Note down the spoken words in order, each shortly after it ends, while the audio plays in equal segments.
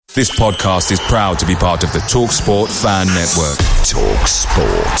This podcast is proud to be part of the TalkSport Fan Network.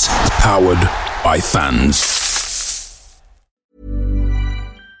 TalkSport. Powered by fans.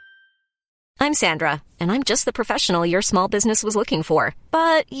 I'm Sandra, and I'm just the professional your small business was looking for.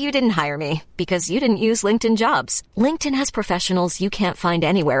 But you didn't hire me because you didn't use LinkedIn Jobs. LinkedIn has professionals you can't find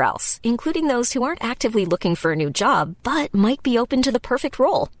anywhere else, including those who aren't actively looking for a new job, but might be open to the perfect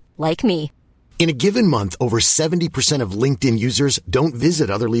role, like me. In a given month, over 70% of LinkedIn users don't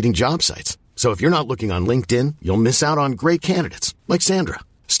visit other leading job sites. So if you're not looking on LinkedIn, you'll miss out on great candidates like Sandra.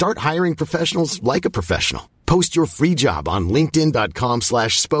 Start hiring professionals like a professional. Post your free job on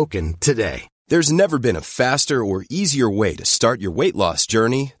linkedin.com/spoken today. There's never been a faster or easier way to start your weight loss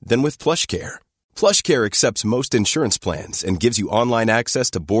journey than with PlushCare. PlushCare accepts most insurance plans and gives you online access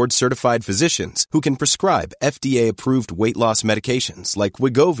to board-certified physicians who can prescribe FDA-approved weight loss medications like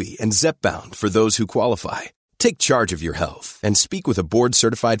Wegovy and Zepbound for those who qualify. Take charge of your health and speak with a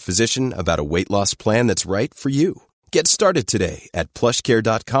board-certified physician about a weight loss plan that's right for you. Get started today at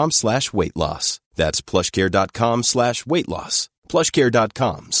plushcare.com/weight loss. That's plushcare.com/weight loss.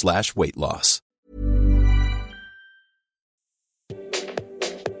 plushcare.com/weight loss.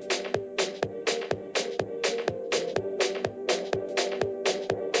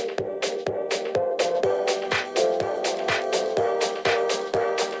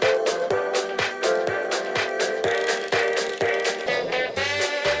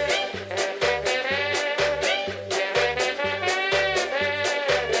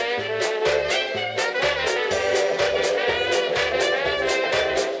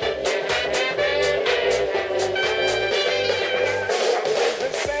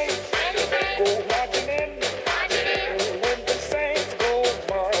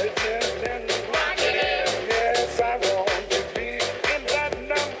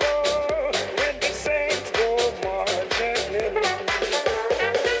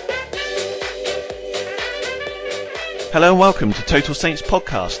 Hello and welcome to Total Saints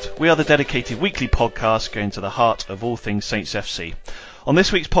Podcast. We are the dedicated weekly podcast going to the heart of all things Saints FC. On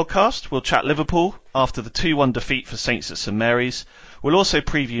this week's podcast, we'll chat Liverpool after the 2-1 defeat for Saints at St Mary's. We'll also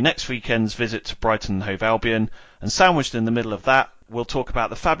preview next weekend's visit to Brighton and Hove Albion. And sandwiched in the middle of that, we'll talk about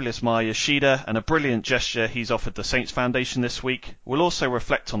the fabulous Maya Yoshida and a brilliant gesture he's offered the Saints Foundation this week. We'll also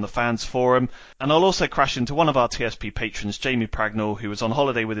reflect on the fans forum, and I'll also crash into one of our TSP patrons, Jamie Pragnall, who was on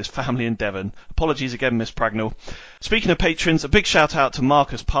holiday with his family in Devon. Apologies again, Miss Pragnall. Speaking of patrons, a big shout out to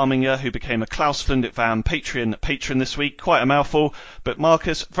Marcus Parminger, who became a Klaus Flindit-Van Patreon patron this week. Quite a mouthful, but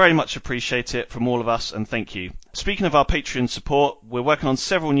Marcus, very much appreciate it from all of us, and thank you. Speaking of our Patreon support, we're working on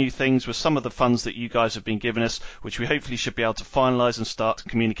several new things with some of the funds that you guys have been giving us, which we hopefully should be able to finalise and start to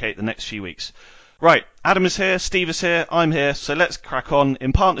communicate the next few weeks. Right, Adam is here, Steve is here, I'm here, so let's crack on.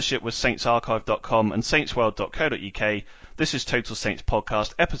 In partnership with saintsarchive.com and saintsworld.co.uk, this is Total Saints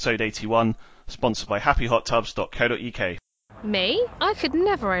Podcast, episode 81, sponsored by happyhottubs.co.uk. Me? I could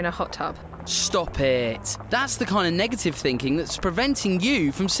never own a hot tub. Stop it. That's the kind of negative thinking that's preventing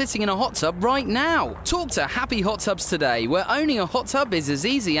you from sitting in a hot tub right now. Talk to Happy Hot Tubs today, where owning a hot tub is as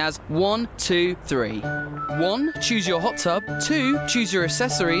easy as 1, 2, 3. 1. Choose your hot tub. 2. Choose your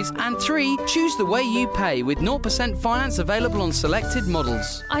accessories. And 3. Choose the way you pay with 0% finance available on selected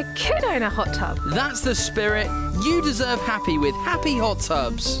models. I could own a hot tub. That's the spirit. You deserve happy with Happy Hot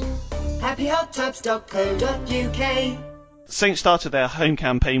Tubs. happyhottubs.co.uk. Saints started their home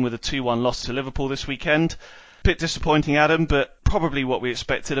campaign with a 2-1 loss to Liverpool this weekend. Bit disappointing, Adam, but probably what we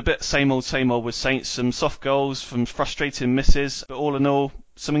expected. A bit same old with Saints. Some soft goals, some frustrating misses, but all in all,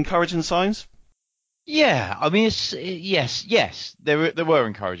 some encouraging signs. Yeah, I mean, yes, there were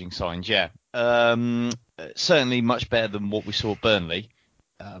encouraging signs. Yeah, certainly much better than what we saw at Burnley,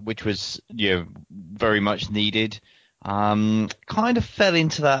 which was very much needed. Kind of fell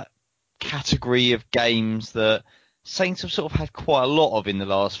into that category of games that Saints have sort of had quite a lot of in the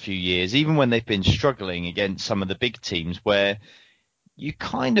last few years, even when they've been struggling against some of the big teams, where you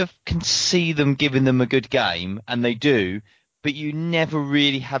kind of can see them giving them a good game, and they do, but you never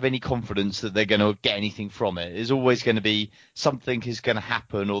really have any confidence that they're going to get anything from it. There's always going to be something is going to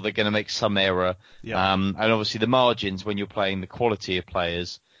happen, or they're going to make some error. Yeah. And obviously the margins when you're playing the quality of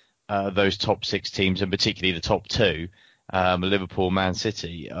players, those top 6 teams, and particularly the top 2, Liverpool, Man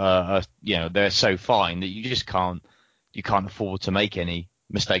City, they're so fine that you just can't afford to make any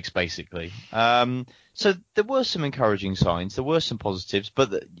mistakes, basically. So there were some encouraging signs, there were some positives,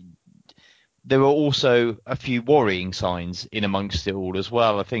 but there were also a few worrying signs in amongst it all as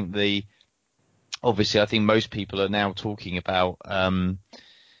well. I think most people are now talking about the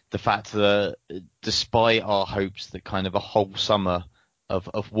fact that despite our hopes that kind of a whole summer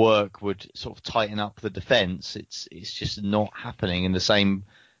of work would sort of tighten up the defence, it's just not happening in the same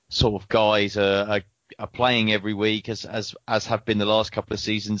sort of guys are playing every week as have been the last couple of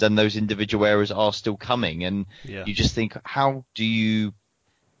seasons, and those individual errors are still coming. And you just think, how do you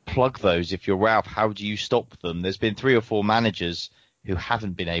plug those? If you're Ralph, how do you stop them? There's been 3 or 4 managers who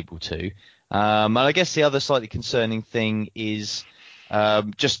haven't been able to. And I guess the other slightly concerning thing is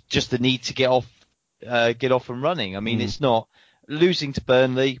just the need to get off and running. I mean, it's not losing to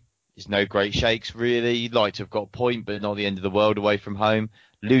Burnley. There's no great shakes, really. You'd like to have got a point, but not the end of the world away from home.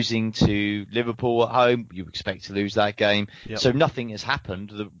 Losing to Liverpool at home, you expect to lose that game. Yep. So nothing has happened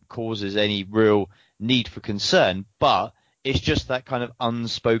that causes any real need for concern. But it's just that kind of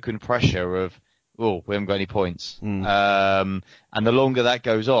unspoken pressure of, we haven't got any points. And the longer that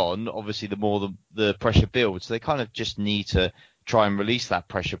goes on, obviously, the more the pressure builds. So they kind of just need to try and release that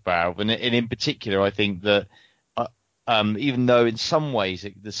pressure valve. And in particular, I think that even though in some ways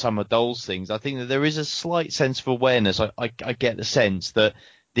the summer dulls things, I think that there is a slight sense of awareness. I get the sense that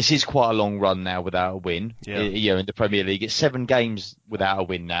this is quite a long run now without a win. In the Premier League, it's 7 games without a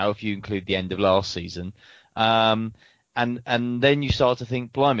win now, if you include the end of last season. And then you start to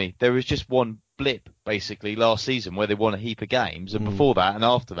think, blimey, there was just one blip basically last season where they won a heap of games, and before that and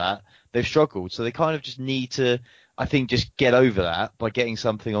after that they've struggled. So they kind of just need to, I think, just get over that by getting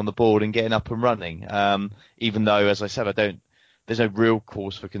something on the board and getting up and running. Even though, as I said, there's no real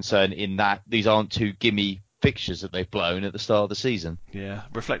cause for concern in that these aren't 2 gimme fixtures that they've blown at the start of the season. Yeah,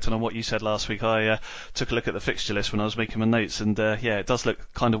 reflecting on what you said last week, I took a look at the fixture list when I was making my notes, and it does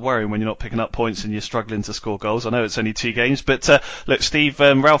look kind of worrying when you're not picking up points and you're struggling to score goals. I know it's only 2 games, but look, Steve,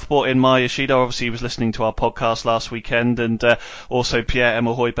 Ralph brought in Maya Yoshida. Obviously, he was listening to our podcast last weekend, and also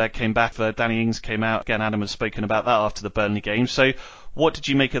Pierre-Emile Højbjerg came back. Danny Ings came out. Again, Adam has spoken about that after the Burnley game. So what did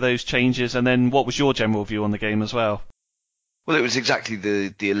you make of those changes, and then what was your general view on the game as well? Well, it was exactly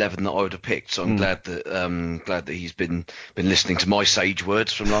the 11 that I would have picked, so I'm glad that he's been listening to my sage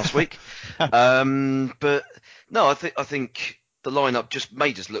words from last week. But no, I think the lineup just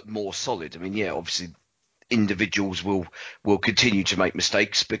made us look more solid. I mean, obviously individuals will continue to make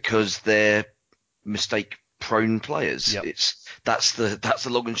mistakes because they're mistake-prone players. Yep. That's the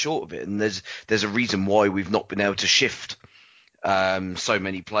long and short of it, and there's a reason why we've not been able to shift so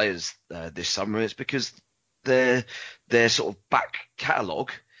many players this summer. It's because their sort of back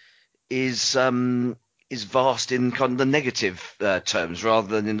catalogue is vast in kind of the negative terms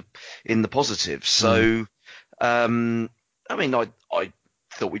rather than in the positive. So, I mean, I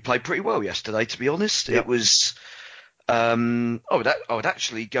thought we played pretty well yesterday, to be honest. Yep. It was. I would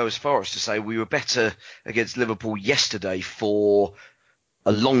actually go as far as to say we were better against Liverpool yesterday for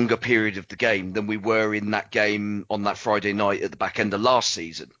a longer period of the game than we were in that game on that Friday night at the back end of last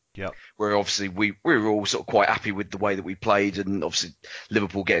season. Yeah, where obviously we were all sort of quite happy with the way that we played, and obviously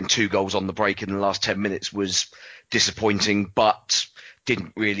Liverpool getting 2 goals on the break in the last 10 minutes was disappointing, but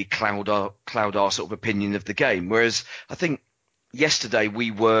didn't really cloud our sort of opinion of the game. Whereas I think yesterday we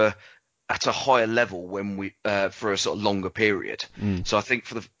were at a higher level when we for a sort of longer period. So I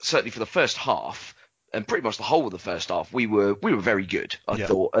think certainly for the first half, and pretty much the whole of the first half, we were very good, I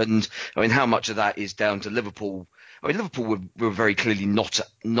thought. And I mean, how much of that is down to Liverpool? I mean, Liverpool were very clearly not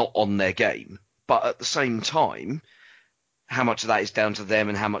on their game, but at the same time, how much of that is down to them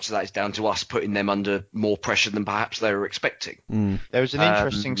and how much of that is down to us putting them under more pressure than perhaps they were expecting? There was an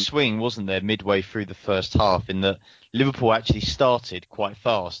interesting swing, wasn't there, midway through the first half, in that Liverpool actually started quite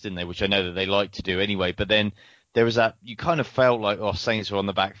fast, didn't they? Which I know that they like to do anyway, but then there was that, you kind of felt like, Saints are on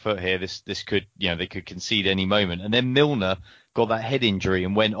the back foot here. This could, they could concede any moment. And then Milner got that head injury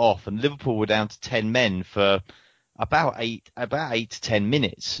and went off, and Liverpool were down to 10 men for about 8 to 10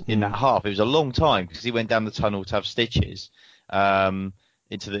 minutes in that half. It was a long time because he went down the tunnel to have stitches in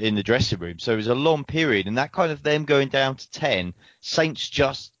the dressing room. So it was a long period, and that kind of them going down to 10, Saints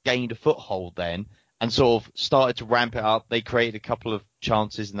just gained a foothold then and sort of started to ramp it up. They created a couple of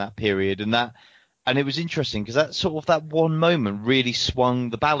chances in that period, and it was interesting because that one moment really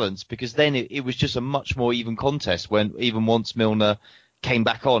swung the balance, because then it was just a much more even contest when even once Milner came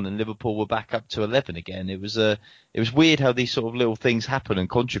back on and Liverpool were back up to 11 again. It was weird how these sort of little things happen and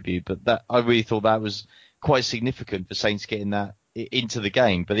contribute, but that I really thought that was quite significant for Saints getting that into the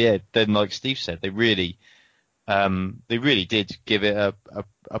game. But yeah, then like Steve said, they really did give it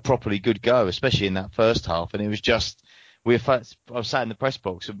a properly good go, especially in that first half. And it was just, I was sat in the press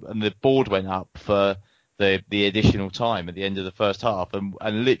box and the board went up for the additional time at the end of the first half,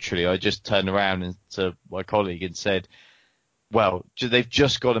 and literally I just turned around to my colleague and said, well, they've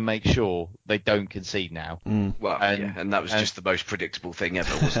just got to make sure they don't concede now. Well, and that was just the most predictable thing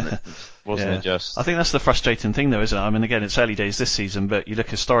ever, wasn't it? Wasn't it just? I think that's the frustrating thing, though, isn't it? I mean, again, it's early days this season, but you look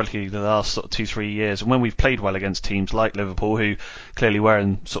historically the last sort of 2-3 years, and when we've played well against teams like Liverpool, who clearly were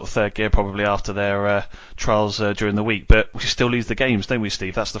in sort of third gear probably after their trials during the week, but we still lose the games, don't we,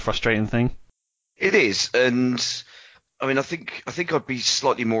 Steve? That's the frustrating thing. It is, and I mean, I think I'd be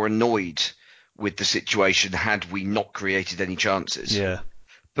slightly more annoyed with the situation had we not created any chances. Yeah.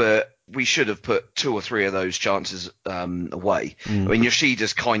 But we should have put 2 or 3 of those chances away. I mean,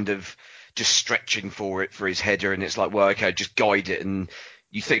 Yoshida's kind of just stretching for his header, and it's like, well, okay, just guide it. And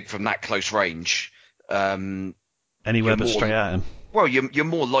you think from that close range, anywhere but straight at him. Well, you're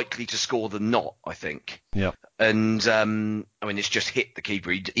more likely to score than not, I think. Yeah. And I mean, it's just hit the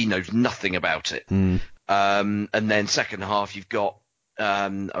keeper. He knows nothing about it. And then second half, you've got. I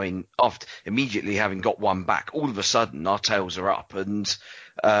mean, after immediately having got one back, all of a sudden our tails are up, and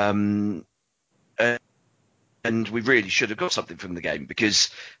we really should have got something from the game,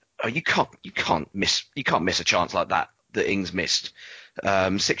 because you can't miss a chance like that Ings missed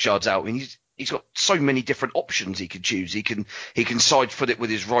 6 yards out. I mean, he's got so many different options he could choose. He can side foot it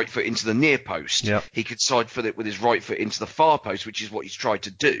with his right foot into the near post. Yep. He could side foot it with his right foot into the far post, which is what he's tried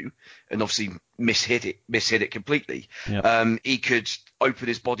to do, and obviously mishit it completely. Yep. He could open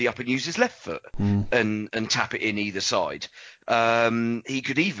his body up and use his left foot and tap it in either side. He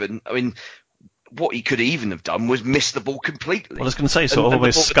could even, I mean, what he could even have done was miss the ball completely. Well, I was going to say, sort of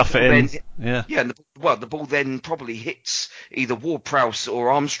almost scuff it in. Yeah, and the ball then probably hits either Ward-Prowse or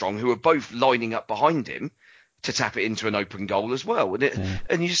Armstrong, who are both lining up behind him to tap it into an open goal as well.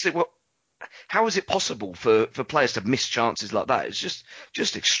 And you just think, well, how is it possible for players to miss chances like that? It's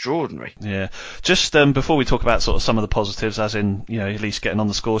just extraordinary. Yeah. Just before we talk about sort of some of the positives, as in, you know, at least getting on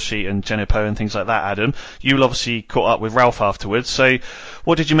the score sheet and Djenepo and things like that, Adam, you obviously caught up with Ralph afterwards. So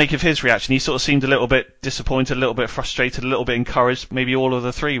what did you make of his reaction? He sort of seemed a little bit disappointed, a little bit frustrated, a little bit encouraged, maybe all of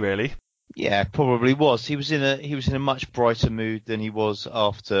the three, really. Yeah, probably was. He was in a much brighter mood than he was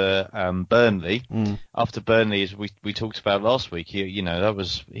after Burnley. After Burnley, as we talked about last week, he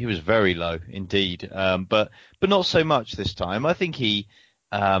was very low indeed. But not so much this time. I think he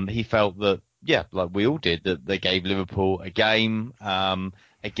felt that, yeah, like we all did, that they gave Liverpool a game.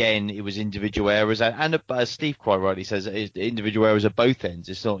 Again, it was individual errors, and as Steve quite rightly says, individual errors at both ends.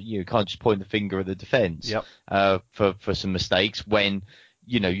 It's not, you can't just point the finger at the defence for some mistakes when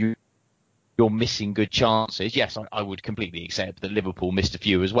you're missing good chances. Yes, I would completely accept that Liverpool missed a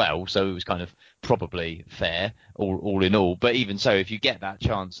few as well, so it was kind of probably fair all in all. But even so, if you get that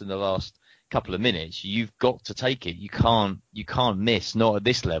chance in the last couple of minutes, you've got to take it. You can't miss, not at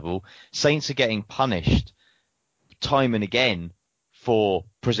this level. Saints are getting punished time and again for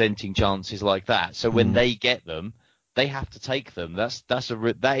presenting chances like that. So when they get them, they have to take them. That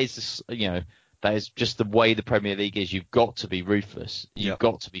is just the way the Premier League is. You've got to be ruthless. You've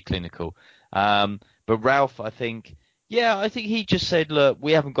got to be clinical. But Ralph, I think he just said, look,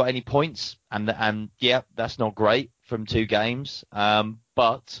 we haven't got any points, and yeah, that's not great from 2 games.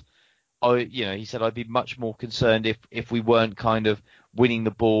 But he said I'd be much more concerned if we weren't kind of winning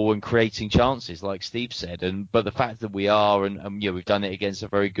the ball and creating chances, like Steve said. But the fact that we are, and we've done it against a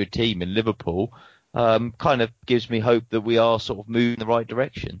very good team in Liverpool, kind of gives me hope that we are sort of moving in the right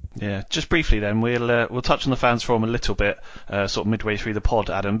direction. Yeah, just briefly then, we'll touch on the fans forum a little bit, sort of midway through the pod,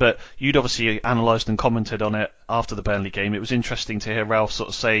 Adam, but you'd obviously analysed and commented on it after the Burnley game. It was interesting to hear Ralph sort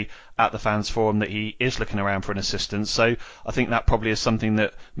of say at the fans forum that he is looking around for an assistant, so I think that probably is something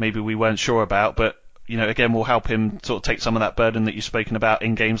that maybe we weren't sure about, but again, will help him sort of take some of that burden that you've spoken about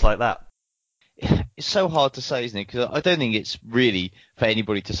in games like that. It's so hard to say, isn't it? Because I don't think it's really for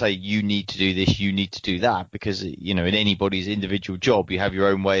anybody to say you need to do this, you need to do that, because in anybody's individual job you have your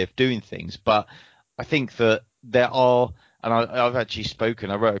own way of doing things. But I think that there are, and I've actually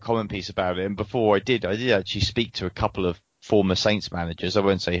spoken, I wrote a comment piece about it, and before I did actually speak to a couple of former Saints managers, I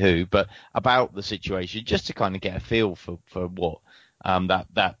won't say who, but about the situation, just to kind of get a feel for what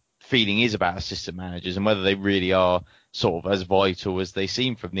that feeling is about assistant managers and whether they really are sort of as vital as they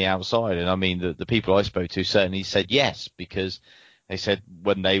seem from the outside. And I mean, the people I spoke to certainly said yes, because they said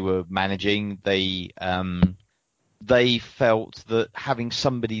when they were managing, they felt that having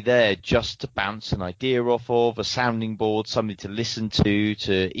somebody there just to bounce an idea off of, a sounding board, somebody to listen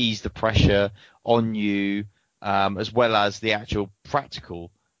to ease the pressure on you, as well as the actual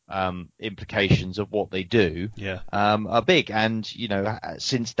practical implications of what they do, are big. And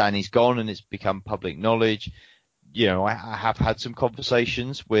since Danny's gone and it's become public knowledge, I have had some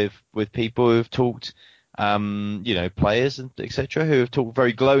conversations with people who have talked, players and etc., who have talked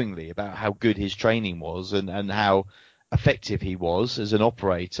very glowingly about how good his training was and how effective he was as an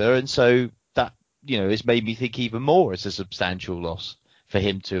operator, and so that, it's made me think even more it's a substantial loss for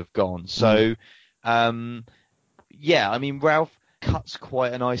him to have gone. So, Ralph cuts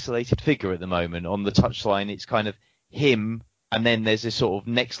quite an isolated figure at the moment on the touchline. It's kind of him, and then there's this sort of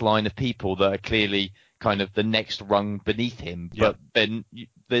next line of people that are clearly kind of the next rung beneath him. But then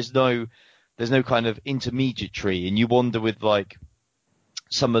there's no kind of intermediary, and you wonder with like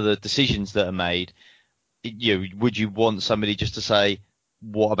some of the decisions that are made, would you want somebody just to say,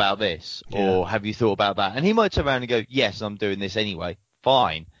 what about this? Or have you thought about that? And he might turn around and go, yes, I'm doing this anyway.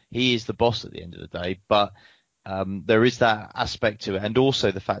 Fine. He is the boss at the end of the day. But there is that aspect to it. And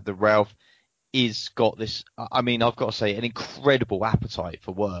also the fact that Ralph is got this, I've got to say, an incredible appetite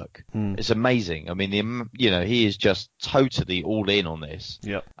for work. It's amazing. He is just totally all in on this,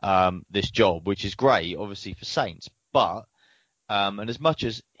 this job, which is great, obviously, for Saints. But, and as much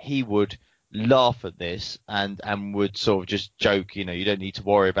as he would laugh at this and would sort of just joke, you don't need to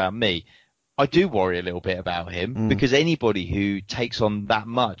worry about me, I do worry a little bit about him, because anybody who takes on that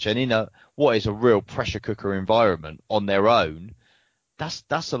much and in what is a real pressure cooker environment on their own,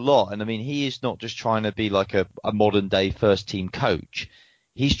 that's a lot. And he is not just trying to be like a modern day first team coach.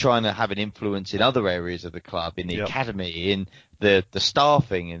 He's trying to have an influence in other areas of the club, in the academy, in the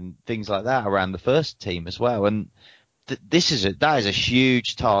staffing and things like that around the first team as well. And that is a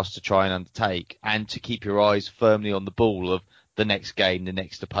huge task to try and undertake, and to keep your eyes firmly on the ball of the next game, the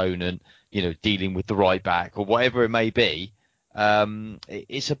next opponent, dealing with the right back or whatever it may be.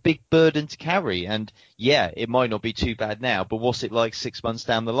 It's a big burden to carry, and it might not be too bad now, but what's it like 6 months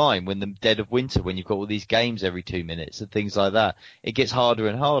down the line, when the dead of winter, when you've got all these games every 2 minutes and things like that? It gets harder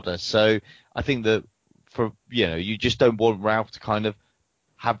and harder. So I think that you just don't want Ralph to kind of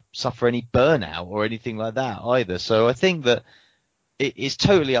suffer any burnout or anything like that either. So I think that it's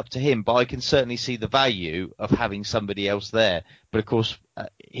totally up to him, but I can certainly see the value of having somebody else there. But of course,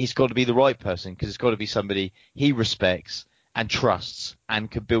 he's got to be the right person, because it's got to be somebody he respects and trusts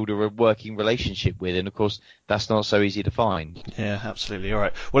and can build a working relationship with. And of course, that's not so easy to find. Yeah, absolutely. All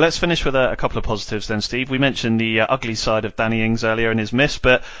right. Well, let's finish with a couple of positives then, Steve. We mentioned the ugly side of Danny Ings earlier in his miss,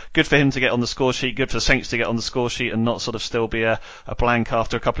 but good for him to get on the score sheet, good for Saints to get on the score sheet and not sort of still be a blank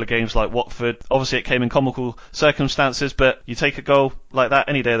after a couple of games like Watford. Obviously, it came in comical circumstances, but you take a goal like that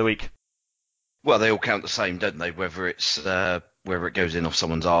any day of the week. Well, they all count the same, don't they? Whether it goes in off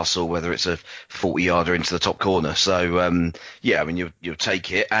someone's arse or whether it's a 40-yarder into the top corner. So, you'll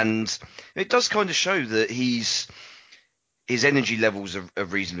take it. And it does kind of show that his energy levels are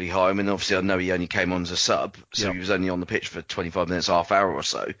reasonably high. Obviously, I know he only came on as a sub, so he was only on the pitch for 25 minutes, half hour or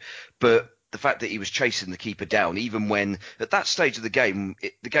so. But the fact that he was chasing the keeper down, even when at that stage of the game,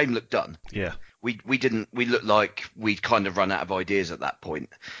 the game looked done. Yeah. We looked like we'd kind of run out of ideas at that point.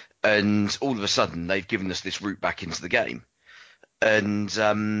 And all of a sudden, they've given us this route back into the game. And,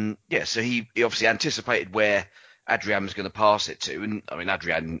 so he obviously anticipated where Adrian was going to pass it to. And,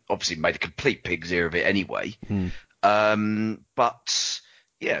 Adrian obviously made a complete pig's ear of it anyway. But,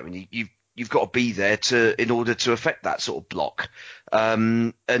 you've got to be there in order to affect that sort of block.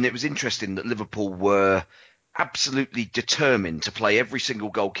 And it was interesting that Liverpool were absolutely determined to play every single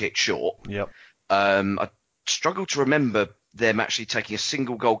goal kick short. Yep. I struggle to remember them actually taking a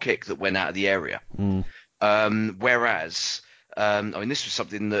single goal kick that went out of the area. Whereas, this was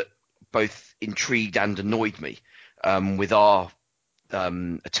something that both intrigued and annoyed me with our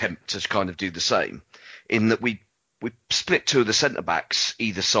attempt to kind of do the same, in that we split two of the centre backs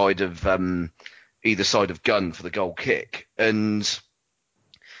either side of Gunn for the goal kick, and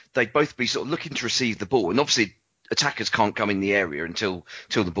they'd both be sort of looking to receive the ball, and obviously attackers can't come in the area until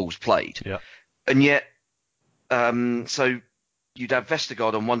the ball's played. Yeah. And yet, so you'd have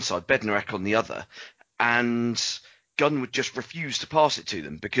Vestergaard on one side, Bednarek on the other, and Gunn would just refuse to pass it to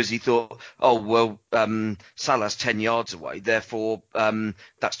them because he thought, Salah's 10 yards away, therefore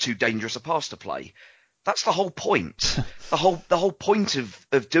that's too dangerous a pass to play. That's the whole point. The whole point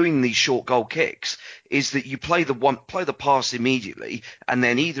of doing these short goal kicks is that you play the pass immediately, and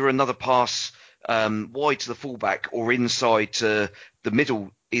then either another pass wide to the fullback or inside to the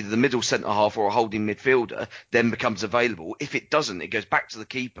middle, either the middle centre half or a holding midfielder, then becomes available. If it doesn't, it goes back to the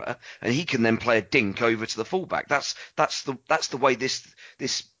keeper, and he can then play a dink over to the fullback. That's the way this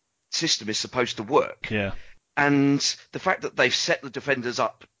system is supposed to work. Yeah. And the fact that they've set the defenders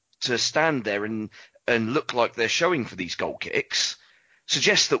up to stand there and look like they're showing for these goal kicks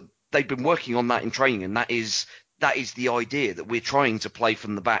suggests that they've been working on that in training, and that is the idea, that we're trying to play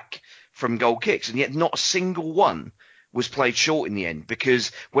from the back from goal kicks, and yet not a single one was played short in the end,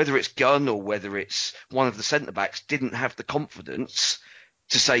 because whether it's Gunn or whether it's one of the centre-backs didn't have the confidence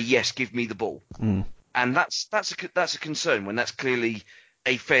to say, yes, give me the ball. And that's a concern when that's clearly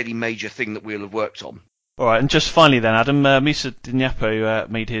a fairly major thing that we'll have worked on. All right, and just finally then, Adam, Moussa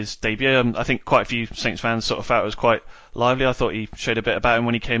Diagne made his debut. I think quite a few Saints fans sort of felt it was quite lively. I thought he showed a bit about him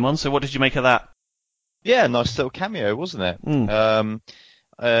when he came on. So what did you make of that? Yeah, nice little cameo, wasn't it?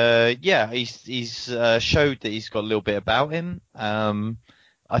 He's showed that he's got a little bit about him.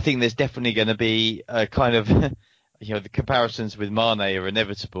 I think there's definitely going to be a kind of, the comparisons with Mane are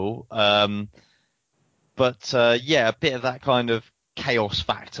inevitable. But a bit of that kind of chaos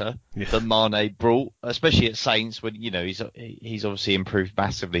factor that Mane brought, especially at Saints, when he's obviously improved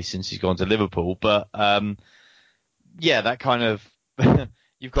massively since he's gone to Liverpool. But that kind of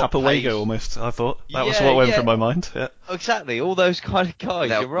you've got Papawago almost. I thought that was what went through my mind. Yeah, exactly. All those kind of guys.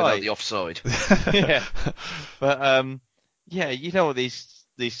 You're right. Without the offside. Yeah, but what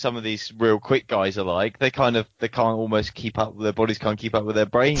some of these real quick guys are like. They can't almost keep up. Their bodies can't keep up with their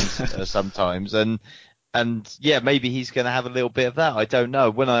brains sometimes, And maybe he's going to have a little bit of that. I don't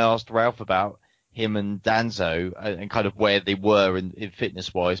know. When I asked Ralph about him and Danzo and kind of where they were in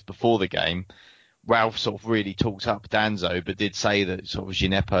fitness-wise before the game, Ralph sort of really talked up Danzo, but did say that sort of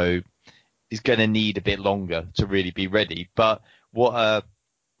Djenepo is going to need a bit longer to really be ready. But what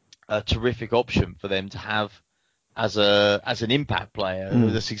a terrific option for them to have as an impact player.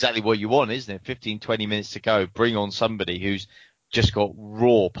 That's exactly what you want, isn't it? 15, 20 minutes to go. Bring on somebody who's just got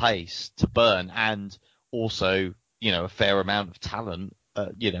raw pace to burn and also, a fair amount of talent,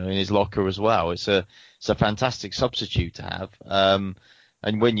 in his locker as well. It's a fantastic substitute to have.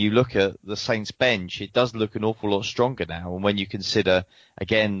 And when you look at the Saints bench, it does look an awful lot stronger now. And when you consider,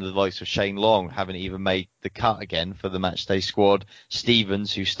 again, the likes of Shane Long haven't even made the cut again for the matchday squad.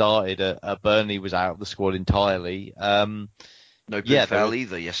 Stevens, who started at Burnley, was out of the squad entirely. No Boufal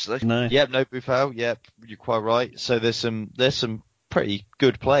either yesterday. No. Yep, no Boufal. Yep, you're quite right. So there's some pretty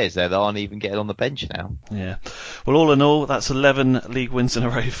good players there that aren't even getting on the bench now. Yeah. Well, all in all, that's 11 league wins in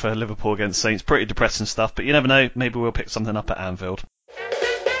a row for Liverpool against Saints. Pretty depressing stuff, but you never know. Maybe we'll pick something up at Anfield.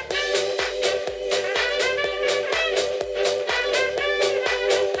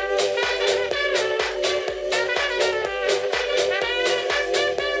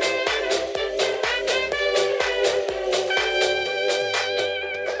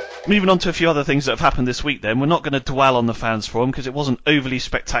 Moving on to a few other things that have happened this week then. We're not going to dwell on the fans forum because it wasn't overly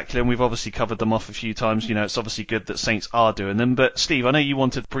spectacular and we've obviously covered them off a few times. It's obviously good that Saints are doing them. But Steve, I know you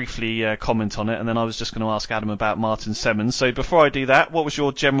wanted to briefly comment on it and then I was just going to ask Adam about Martin Semmens. So before I do that, what was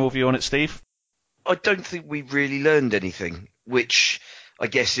your general view on it, Steve? I don't think we really learned anything, which I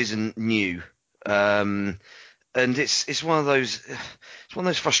guess isn't new. And it's one of those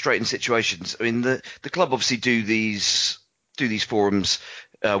frustrating situations. I mean, the club obviously do these forums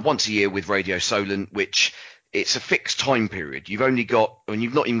once a year with Radio Solent, which it's a fixed time period. You've not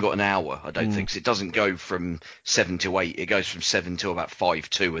even got an hour, I don't think. So it doesn't go from 7 to 8. It goes from 7 till about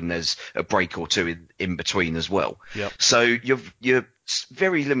 5-2, and there's a break or two in between as well. Yep. So you're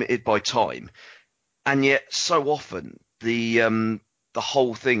very limited by time, and yet so often the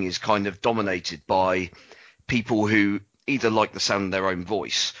whole thing is kind of dominated by people who either like the sound of their own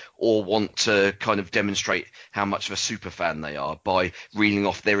voice or want to kind of demonstrate how much of a super fan they are by reeling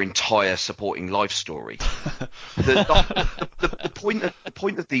off their entire supporting life story. The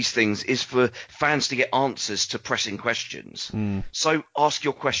point of these things is for fans to get answers to pressing questions. So ask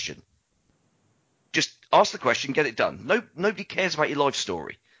your question. Just ask the question, get it done. Nobody cares about your life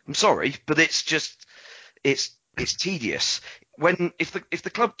story. I'm sorry, but it's tedious. If the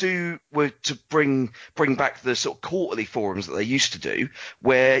club were to bring back the sort of quarterly forums that they used to do,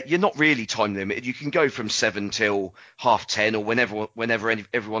 where you're not really time limited, you can go from 7 till 10:30 or whenever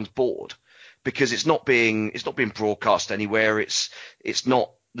everyone's bored, because it's not being broadcast anywhere. It's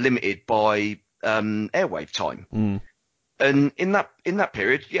not limited by airwave time. And in that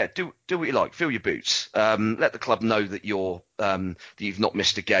period, do what you like, fill your boots. Let the club know that that you've not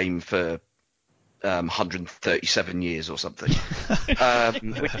missed a game for 137 years or something,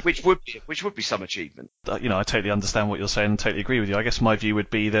 which would be some achievement. I totally understand what you're saying and totally agree with you. I guess my view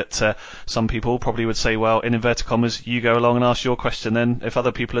would be that some people probably would say, well, in inverted commas, you go along and ask your question, then if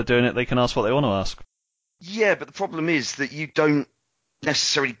other people are doing it, they can ask what they want to ask. Yeah, but the problem is that you don't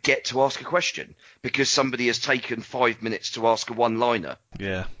necessarily get to ask a question because somebody has taken 5 minutes to ask a one-liner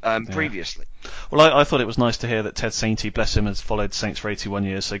previously. Well, I thought it was nice to hear that Ted Sainty, bless him, has followed Saints for 81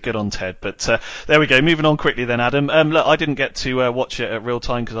 years, so good on Ted. But there we go, moving on quickly then, Adam. Look, I didn't get to watch it at real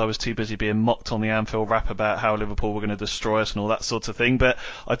time because I was too busy being mocked on the Anfield Wrap about how Liverpool were going to destroy us and all that sort of thing, but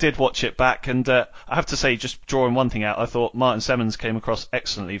I did watch it back, and I have to say, just drawing one thing out, I thought Martin Semmens came across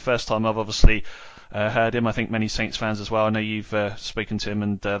excellently. First time I've obviously heard him. I think many Saints fans as well. I know you've spoken to him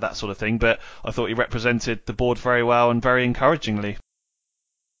and that sort of thing, but I thought he represented the board very well and very encouragingly.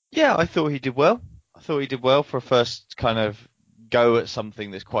 Yeah, I thought he did well. I thought he did well for a first kind of go at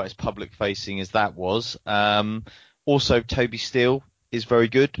something that's quite as public-facing as that was. Also, Toby Steele is very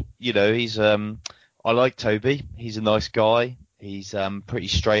good. You know, he's I like Toby. He's a nice guy. He's pretty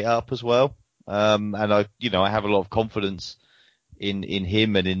straight up as well. And I have a lot of confidence in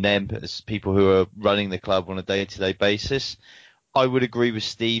him and in them as people who are running the club on a day-to-day basis. I would agree with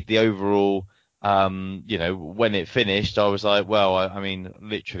Steve. The overall, when it finished, I was like, well,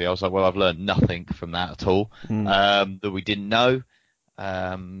 literally, I was like, well, I've learned nothing from that at all, that we didn't know.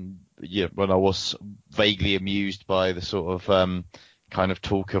 When I was vaguely amused by the sort of kind of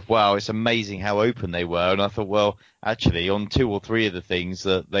talk of, wow, it's amazing how open they were. And I thought, well, actually, on 2 or 3 of the things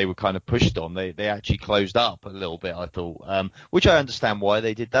that they were kind of pushed on, they actually closed up a little bit, I thought, which I understand why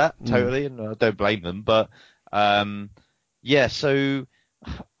they did that totally, and I don't blame them. But, so,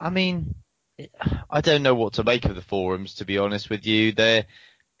 I mean, I don't know what to make of the forums, to be honest with you. They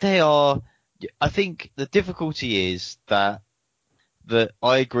are, I think the difficulty is that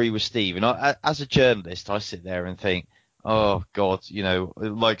I agree with Steve. And as a journalist, I sit there and think, oh God,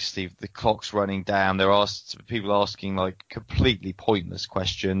 like Steve, the clock's running down. There are people asking like completely pointless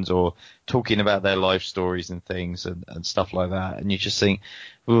questions or talking about their life stories and things and stuff like that. And you just think,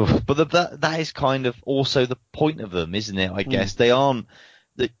 ugh. But that is kind of also the point of them, isn't it? I guess they aren't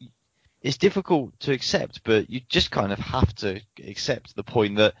that. It's difficult to accept, but you just kind of have to accept the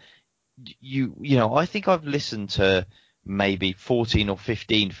point that I think I've listened to maybe 14 or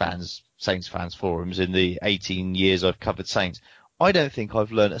 15 Saints fans forums in the 18 years I've covered Saints. I don't think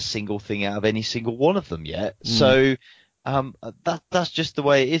I've learned a single thing out of any single one of them yet. So that's just the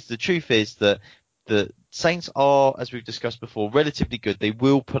way it is. The truth is that the Saints are, as we've discussed before, relatively good. They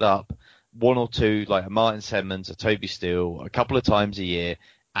will put up 1 or 2, like a Martin Sedmans, a Toby Steele, a couple of times a year,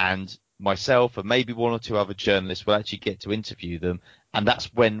 and myself and maybe 1 or 2 other journalists will actually get to interview them, and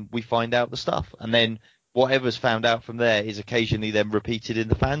that's when we find out the stuff. And then whatever's found out from there is occasionally then repeated in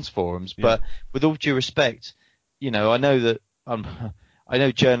the fans forums. Yeah. But with all due respect, I know that I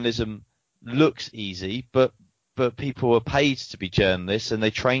know journalism looks easy, but people are paid to be journalists and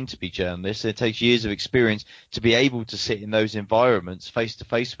they train to be journalists. And it takes years of experience to be able to sit in those environments face to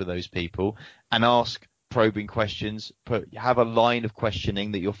face with those people and ask probing questions, have a line of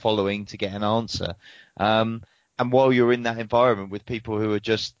questioning that you're following to get an answer. And while you're in that environment with people who are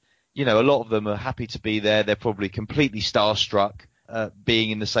just, a lot of them are happy to be there. They're probably completely starstruck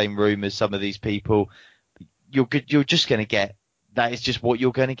being in the same room as some of these people. You're just going to get, that is just what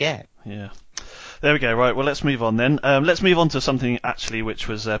you're going to get. Yeah. There we go. Right. Well, let's move on then. Let's move on to something actually which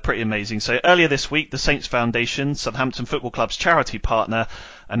was pretty amazing. So earlier this week, the Saints Foundation, Southampton Football Club's charity partner,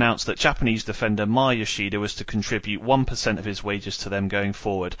 announced that Japanese defender Maya Yoshida was to contribute 1% of his wages to them going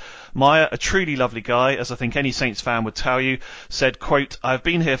forward. Maya, a truly lovely guy, as I think any Saints fan would tell you, said, quote, "I've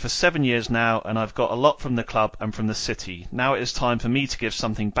been here for 7 years now and I've got a lot from the club and from the city. Now it is time for me to give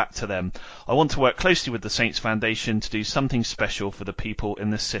something back to them. I want to work closely with the Saints Foundation to do something special for the people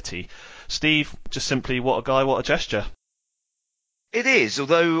in this city." Steve, just simply what a guy, what a gesture. It is,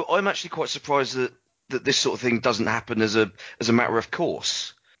 although I'm actually quite surprised that this sort of thing doesn't happen as a matter of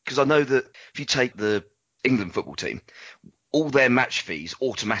course. Because I know that if you take the England football team, all their match fees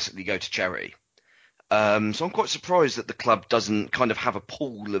automatically go to charity. So I'm quite surprised that the club doesn't kind of have a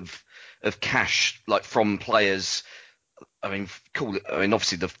pool of cash like from players. I mean,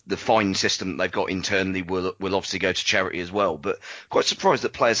 obviously the fine system that they've got internally will obviously go to charity as well. But quite surprised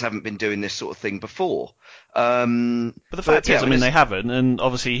that players haven't been doing this sort of thing before. But the fact is, they haven't, and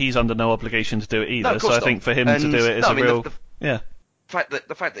obviously he's under no obligation to do it either. No, so I think for him to do it is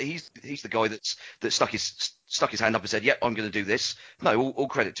the fact that he's the guy that stuck his hand up and said, "Yep, I'm going to do this." No, all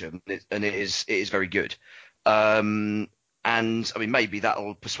credit to him, and it is very good. And I mean, maybe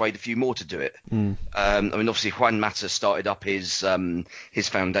that'll persuade a few more to do it. Obviously Juan Mata started up his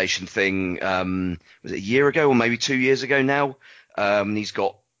foundation thing. Was it a year ago or maybe 2 years ago now? He's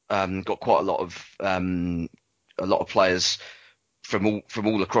got quite a lot of players from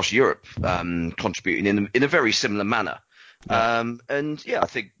all across Europe contributing in a very similar manner. Yeah. I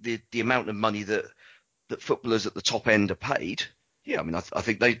think the amount of money that footballers at the top end are paid. Yeah, I mean, I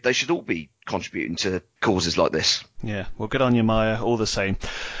think they should all be contributing to causes like this. Yeah, well, good on you, Maya, all the same.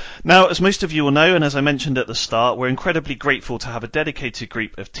 Now, as most of you will know, and as I mentioned at the start, we're incredibly grateful to have a dedicated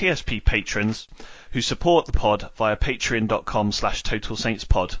group of TSP patrons who support the pod via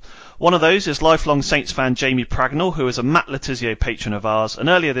patreon.com/TotalSaintsPod. One of those is lifelong Saints fan Jamie Pragnell, who is a Matt Letizia patron of ours, and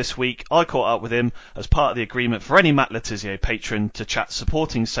earlier this week I caught up with him as part of the agreement for any Matt Letizia patron to chat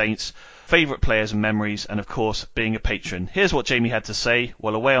supporting Saints, favourite players and memories, and of course being a patron. Here's what Jamie had to say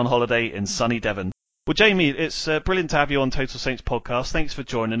while away on holiday in sunny Devon. Well, Jamie, it's brilliant to have you on Total Saints podcast. Thanks for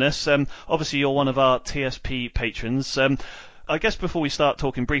joining us. Obviously, you're one of our TSP patrons. I guess before we start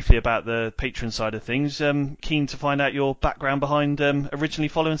talking briefly about the patron side of things, keen to find out your background behind originally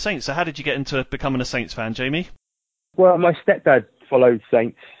following Saints. So how did you get into becoming a Saints fan, Jamie? Well, my stepdad followed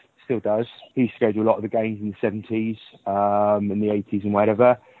Saints, still does. He used to go to a lot of the games in the 70s, in the 80s and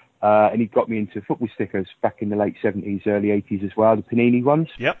whatever. And he got me into football stickers back in the late 70s, early 80s as well, the Panini ones.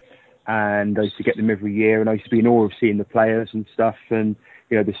 Yep. And I used to get them every year, and I used to be in awe of seeing the players and stuff, and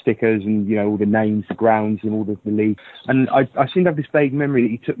the stickers and all the names, the grounds, and all the league. And I seem to have this vague memory that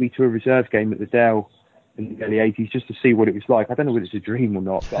he took me to a reserve game at the Dale in the early 80s just to see what it was like. I don't know whether it's a dream or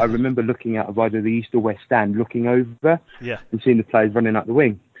not, but I remember looking out of either the east or west stand, looking over and seeing the players running up the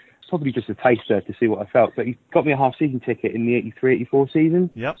wing. Probably just a taster to see what I felt. But he got me a half-season ticket in the 83-84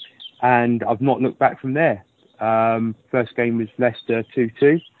 season. Yep. And I've not looked back from there. First game was Leicester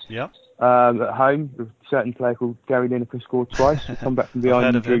 2-2. Yeah. At home, a certain player called Gary Lineker scored twice. Come back from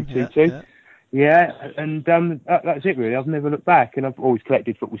behind and drew 2-2. Yeah, and that's it really. I've never looked back, and I've always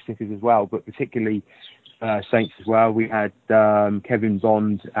collected football stickers as well, but particularly Saints as well. We had Kevin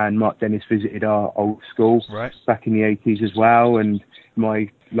Bond and Mark Dennis visited our old school back in the 80s as well, and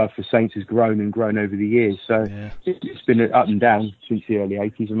my love for Saints has grown and grown over the years. So it's been up and down since the early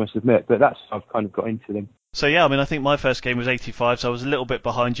 80s, I must admit, but that's how I've kind of got into them. So yeah, I mean, I think my first game was 85, so I was a little bit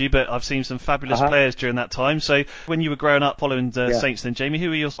behind you, but I've seen some fabulous players during that time. So when you were growing up following Saints then, Jamie, who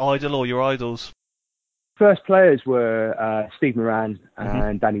were your idol or your idols? First players were Steve Moran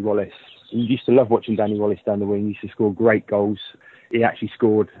and Danny Wallace. I used to love watching Danny Wallace down the wing. He used to score great goals. He actually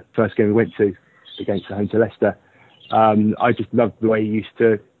scored the first game we went to against the home to Leicester. I just loved the way he used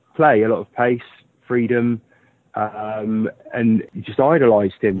to play, a lot of pace, freedom, and you just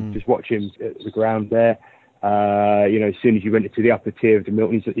idolised him. Just watch him at the ground there. As soon as you went into the upper tier of the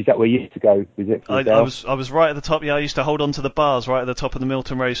Milton, is that where you used to go? Was it? I was right at the top. Yeah, I used to hold on to the bars right at the top of the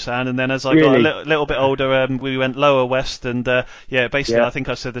Milton Road stand, and then as I got a little bit older, we went lower west, and basically, I think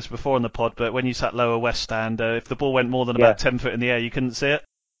I said this before on the pod, but when you sat lower west stand, if the ball went more than about 10 foot in the air, you couldn't see it.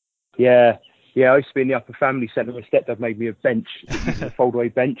 Yeah, I used to be in the upper family centre. My stepdad made me a bench, a fold-away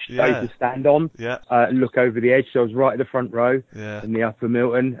bench to stand on and look over the edge. So I was right at the front row in the upper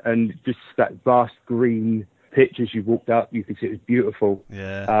Milton, and just that vast green pitch as you walked up, you could see it was beautiful.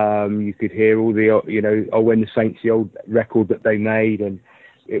 Yeah. You could hear all the, when the Saints, the old record that they made, and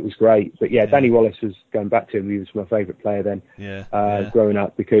it was great. But Danny Wallace was, going back to him, he was my favourite player then, growing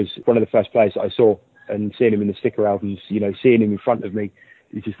up, because one of the first players that I saw, and seeing him in the sticker albums, seeing him in front of me,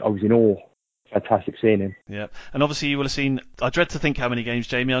 I was in awe. Fantastic seeing him. Yeah, and obviously you will have seen, I dread to think how many games,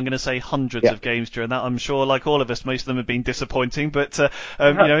 Jamie. I'm going to say hundreds of games during that. I'm sure, like all of us, most of them have been disappointing. But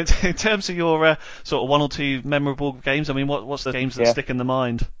in terms of your sort of one or two memorable games, I mean, what's the games that stick in the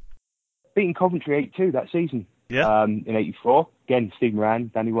mind? Beating Coventry 8-2 that season. Yeah. In 84, again, Steve Moran,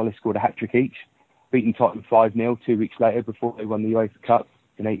 Danny Wallace scored a hat-trick each. Beating Tottenham 5-0 2 weeks later before they won the UEFA Cup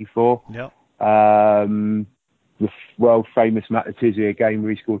in 84. Yeah. The world famous Matt Letizia game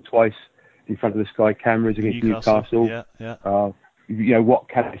where he scored twice in front of the Sky cameras against Newcastle. What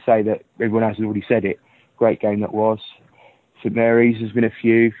can I say that everyone else has already said it? Great game that was. St Mary's has been a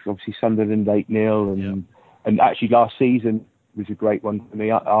few. Obviously Sunderland 8-0, and actually last season was a great one for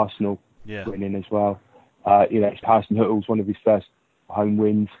me. Arsenal winning as well. Harrison Huttle's one of his first home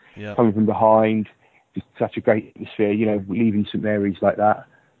wins. Coming from behind, just such a great atmosphere. Leaving St Mary's like that,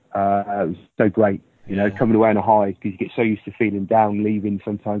 it was so great. Coming away on a high, because you get so used to feeling down, leaving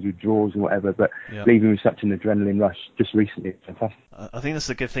sometimes with draws and whatever, but leaving with such an adrenaline rush just recently, it's fantastic. I think that's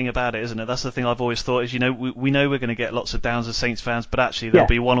the good thing about it, isn't it? That's the thing I've always thought is, we know we're going to get lots of downs as Saints fans, but actually there'll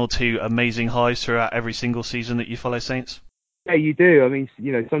be one or two amazing highs throughout every single season that you follow Saints. Yeah, you do. I mean,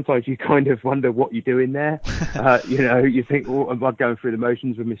 sometimes you kind of wonder what you're doing there. You think, am I going through the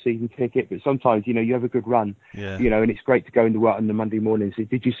motions with my season ticket? But sometimes, you have a good run. Yeah. And it's great to go into work on the Monday morning and say,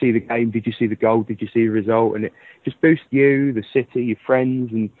 did you see the game? Did you see the goal? Did you see the result? And it just boosts you, the city, your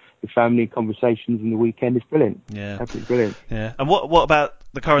friends, and the family conversations in the weekend. It's brilliant. Yeah. Absolutely brilliant. Yeah. And what about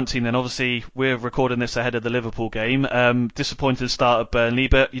the current team then? Obviously, we're recording this ahead of the Liverpool game. Disappointed start at Burnley,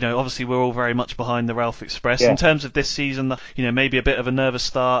 but, obviously we're all very much behind the Ralph Express. In terms of this season, maybe a bit of a nervous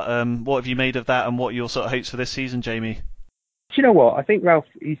start. What have you made of that, and what are your sort of hopes for this season, Jamie? you know what? I think Ralph,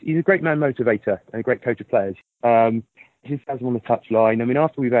 he's a great man motivator and a great coach of players. He just has them on the touchline. I mean,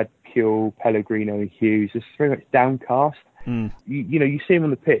 after we've had Puel, Pellegrino and Hughes, it's very much downcast. You see him on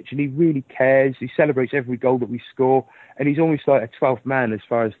the pitch and he really cares. He celebrates every goal that we score, and he's almost like a 12th man as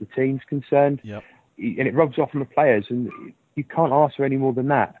far as the team's concerned. Yep. And it rubs off on the players, and you can't ask for any more than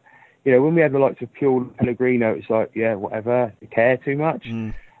that. You know, when we had the likes of Puel and Pellegrino, it's like, yeah, whatever, they care too much.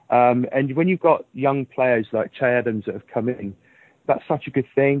 And when you've got young players like Che Adams that have come in, that's such a good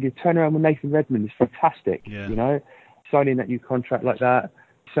thing. You turn around with Nathan Redmond, it's fantastic. Yeah. You know, signing that new contract like that,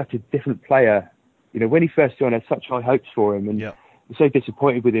 such a different player. You know, when he first joined, I had such high hopes for him, and I'm so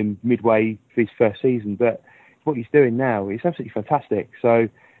disappointed with him midway through his first season. But what he's doing now is absolutely fantastic. So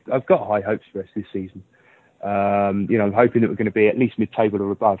I've got high hopes for us this season. I'm hoping that we're going to be at least mid-table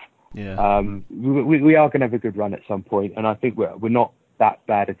or above. Yeah. We are going to have a good run at some point, and I think we're not that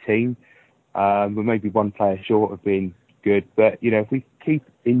bad a team. We're maybe one player short of being good, but if we keep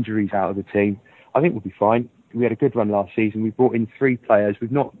injuries out of the team, I think we'll be fine. We had a good run last season. We brought in 3 players.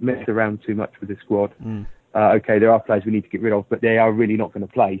 We've not messed around too much with the squad. Okay, there are players we need to get rid of, but they are really not going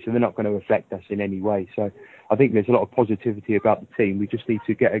to play, so they're not going to affect us in any way. So I think there's a lot of positivity about the team. We just need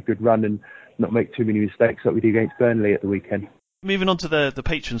to get a good run and not make too many mistakes like we did against Burnley at the weekend. Moving on to the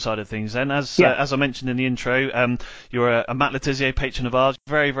patron side of things then, as I mentioned in the intro, you're a Matt Le Tissier patron of ours.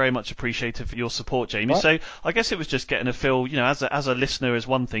 Very, very much appreciated for your support, Jamie. Right. So I guess it was just getting a feel, as a listener is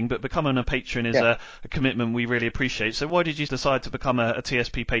one thing, but becoming a patron is a commitment we really appreciate. So why did you decide to become a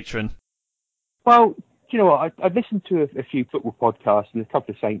TSP patron? Well, you know what, I've listened to a few football podcasts and a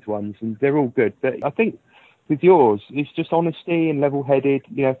couple of Saints ones, and they're all good. But I think with yours, it's just honesty and level-headed.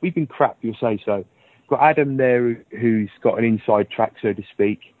 If we've been crap, you'll say so. Got Adam there who's got an inside track, so to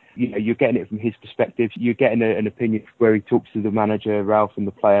speak. You're getting it from his perspective. You're getting an opinion where he talks to the manager, Ralph, and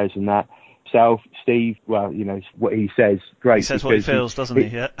the players and that. Self, Steve, well, what he says, great. He says what he feels, doesn't he?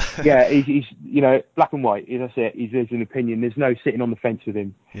 Yeah. Yeah, he's black and white. That's it. There's an opinion. There's no sitting on the fence with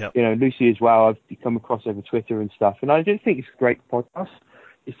him. Yep. Lucy as well, I've come across over Twitter and stuff. And I do think it's a great podcast.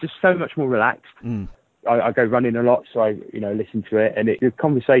 It's just so much more relaxed. I go running a lot, so I listen to it, and the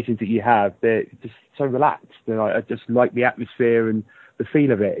conversations that you have, they're just so relaxed, and I just like the atmosphere and the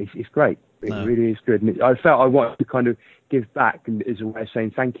feel of it. It's great. It really is good, and I felt I wanted to kind of give back, and as a way of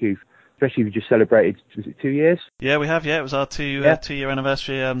saying thank you. Especially we just celebrated, was it 2 years? Yeah, we have, It was our two-year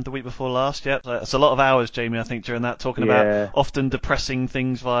anniversary the week before last, It's a lot of hours, Jamie, I think, during that, talking about often depressing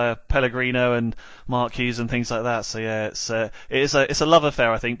things via Pellegrino and Mark Hughes and things like that. So, it's a love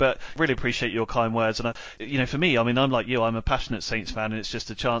affair, I think, but really appreciate your kind words. And, for me, I mean, I'm like you, I'm a passionate Saints fan, and it's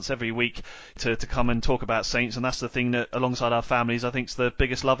just a chance every week to come and talk about Saints, and that's the thing that, alongside our families, I think is the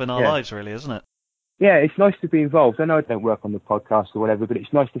biggest love in our lives, really, isn't it? Yeah, it's nice to be involved. I know I don't work on the podcast or whatever, but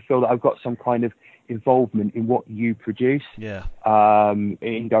it's nice to feel that I've got some kind of involvement in what you produce,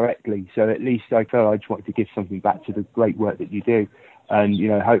 indirectly. So at least I felt I just wanted to give something back to the great work that you do. And,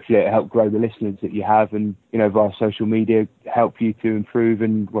 hopefully it'll help grow the listeners that you have, and, via social media, help you to improve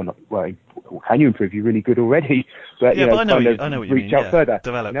and, can you improve? You're really good already. But, but I know what you mean. Reach out further.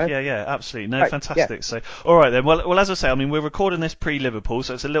 Develop. Absolutely. No, fantastic. Yeah. So, all right then. Well, as I say, I mean, we're recording this pre-Liverpool,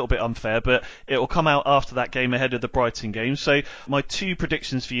 so it's a little bit unfair, but it will come out after that game ahead of the Brighton game. So my 2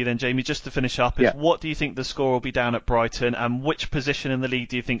 predictions for you then, Jamie, just to finish up, is what do you think the score will be down at Brighton, and which position in the league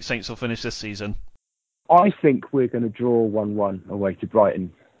do you think Saints will finish this season? I think we're going to draw 1-1 away to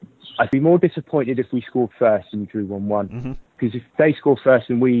Brighton. I'd be more disappointed if we scored first and we drew 1-1. Because if they score first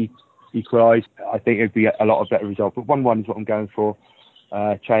and we equalise, I think it'd be a lot of better result. But 1-1 is what I'm going for.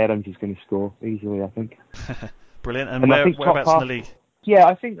 Che Adams is going to score easily, I think. Brilliant. And whereabouts in the league? Yeah,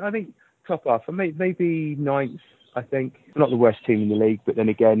 I think top half. Maybe 9th, I think. Not the worst team in the league, but then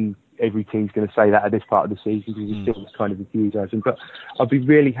again, every team's going to say that at this part of the season because it's still kind of enthusiasm. But I'd be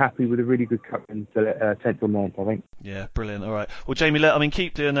really happy with a really good cup until 10th or 9th, I think. Yeah, brilliant. All right. Well, Jamie,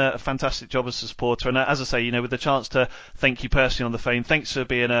 keep doing a fantastic job as a supporter. And as I say, with the chance to thank you personally on the phone, thanks for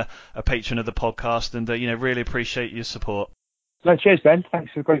being a patron of the podcast, and, really appreciate your support. No, cheers, Ben.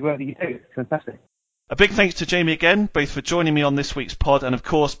 Thanks for the great work that you do. It's fantastic. A big thanks to Jamie again, both for joining me on this week's pod and, of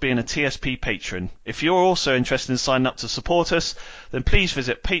course, being a TSP patron. If you're also interested in signing up to support us, then please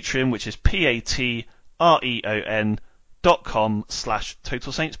visit Patreon, which is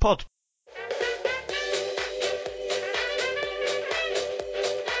patreon.com/Total Saints Pod.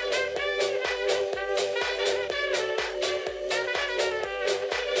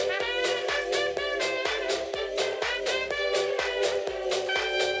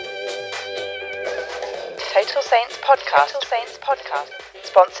 Total Saints Podcast.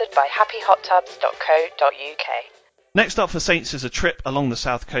 Sponsored by happyhottubs.co.uk. Next up for Saints is a trip along the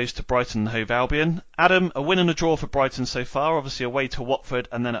south coast to Brighton and Hove Albion. Adam, a win and a draw for Brighton so far, obviously away to Watford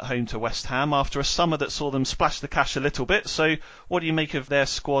and then at home to West Ham after a summer that saw them splash the cash a little bit. So what do you make of their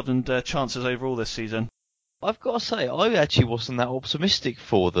squad and chances overall this season? I've got to say, I actually wasn't that optimistic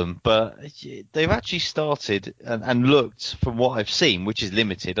for them, but they've actually started and looked, from what I've seen, which is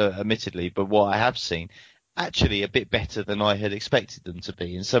limited, admittedly, but what I have seen, actually a bit better than I had expected them to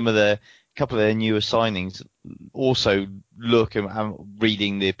be. And some of the couple of their newer signings also look, and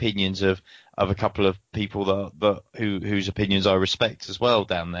reading the opinions of a couple of people whose opinions I respect as well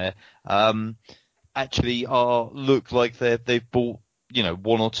down there, actually look like they've bought,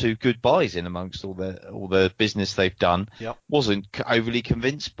 one or two good buys in amongst all the business they've done. Yep. Wasn't overly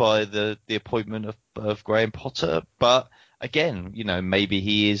convinced by the appointment of Graham Potter, but again, maybe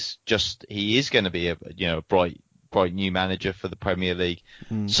he is going to be a bright new manager for the Premier League.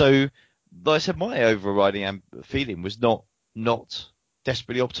 So, like I said, my overriding feeling was not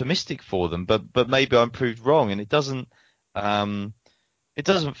desperately optimistic for them, but maybe I'm proved wrong, and it doesn't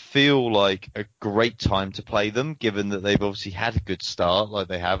feel like a great time to play them, given that they've obviously had a good start like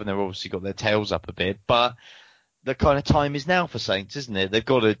they have, and they've obviously got their tails up a bit. But the kind of time is now for Saints, isn't it? They've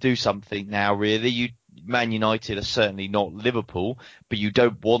got to do something now, really. Man United are certainly not Liverpool, but you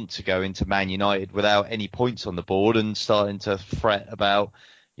don't want to go into Man United without any points on the board and starting to fret about,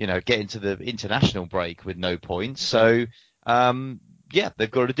 getting to the international break with no points. So,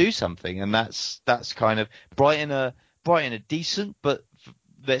 they've got to do something, and that's kind of Brighton are decent, but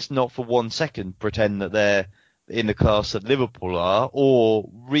let's not for 1 second pretend that they're in the class that Liverpool are, or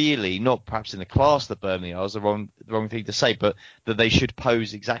really not perhaps in the class that Burnley are, is the wrong thing to say, but that they should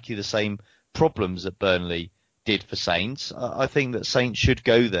pose exactly the same problems that Burnley did for Saints. I think that Saints should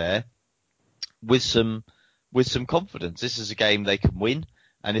go there with some confidence. This is a game they can win,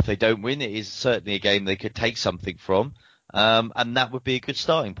 and if they don't win, it is certainly a game they could take something from, and that would be a good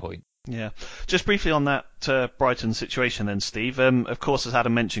starting point. Yeah. Just briefly on that Brighton situation then, Steve. Of course, as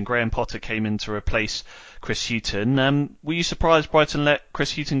Adam mentioned, Graham Potter came in to replace Chris Hughton. Were you surprised Brighton let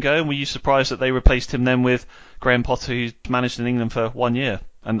Chris Hughton go, and were you surprised that they replaced him then with Graham Potter, who's managed in England for 1 year,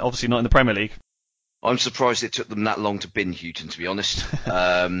 and obviously not in the Premier League? I'm surprised it took them that long to bin Hughton, to be honest.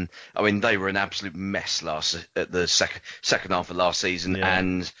 They were an absolute mess at the second half of last season,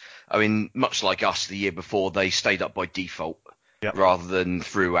 and much like us the year before, they stayed up by default. Yep. Rather than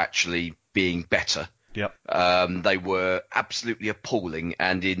through actually being better. Yep. They were absolutely appalling,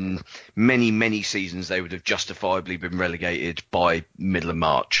 and in many, many seasons they would have justifiably been relegated by middle of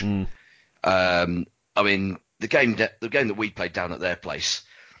March. The game that we played down at their place,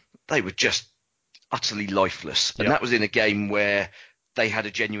 they were just utterly lifeless, and that was in a game where they had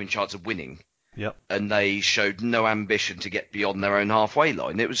a genuine chance of winning. Yep. And they showed no ambition to get beyond their own halfway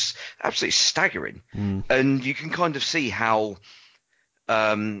line. It was absolutely staggering. And you can kind of see how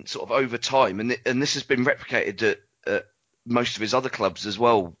sort of over time, and this has been replicated at most of his other clubs as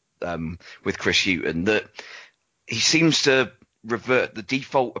well, with Chris Hughton, that he seems to revert. The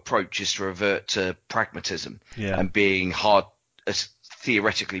default approach is to revert to pragmatism and being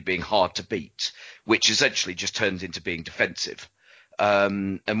theoretically being hard to beat, which essentially just turns into being defensive.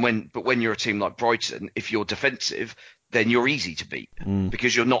 When you're a team like Brighton, if you're defensive, then you're easy to beat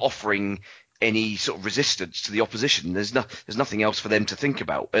because you're not offering any sort of resistance to the opposition. There's nothing else for them to think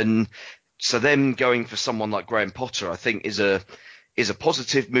about. And so them going for someone like Graham Potter, I think is a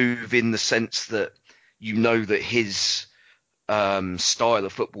positive move in the sense that that his style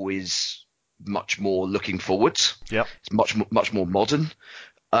of football is much more looking forwards. Yep. It's much more modern.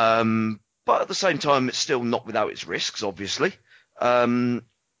 But at the same time, it's still not without its risks, obviously.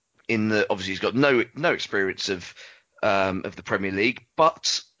 Obviously he's got no experience of the Premier League,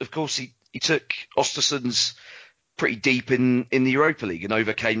 but of course he took Östersunds pretty deep in the Europa League and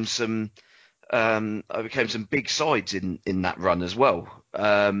overcame some big sides in that run as well.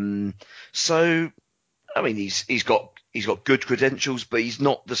 He's got good credentials, but he's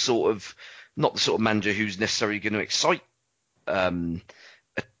not the sort of manager who's necessarily going to excite a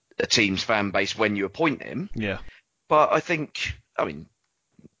team's fan base when you appoint him. Yeah. But I think, at the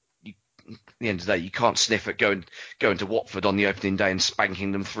end of the day, you can't sniff at going to Watford on the opening day and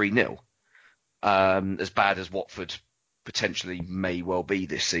spanking them 3-0, as bad as Watford potentially may well be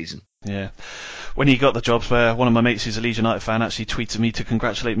this season. Yeah. When he got the job, one of my mates who's a Leeds United fan actually tweeted me to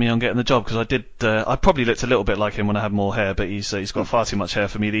congratulate me on getting the job, because I did. I probably looked a little bit like him when I had more hair, but he's got far too much hair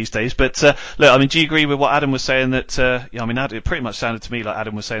for me these days. But look, I mean, do you agree with what Adam was saying? That it pretty much sounded to me like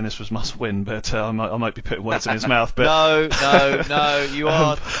Adam was saying this was must win, but I might be putting words in his mouth. But no, you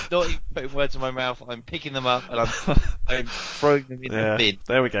are not putting words in my mouth. I'm picking them up and I'm throwing them in the bin.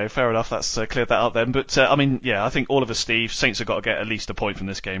 There we go. Fair enough. That's cleared that up then. But I think all of us, Steve, Saints have got to get at least a point from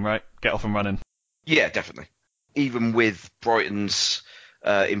this game, right? Get off and running. Yeah, definitely. Even with Brighton's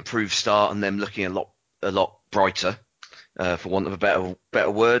improved start and them looking a lot brighter, for want of a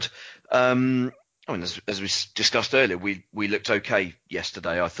better word. As we discussed earlier, we looked okay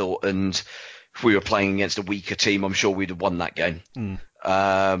yesterday, I thought, and if we were playing against a weaker team, I'm sure we'd have won that game.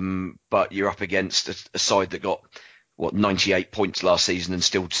 But you're up against a side that got 98 points last season and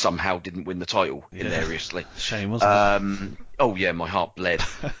still somehow didn't win the title, hilariously. Shame, wasn't it? Oh yeah, my heart bled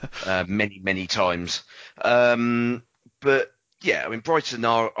many times. But yeah, I mean, Brighton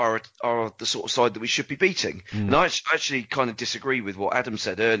are the sort of side that we should be beating. And I actually kind of disagree with what Adam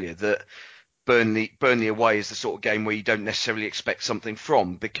said earlier, that Burnley away is the sort of game where you don't necessarily expect something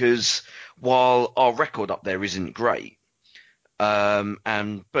from, because while our record up there isn't great,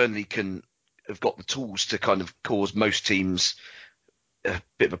 and Burnley have got the tools to kind of cause most teams a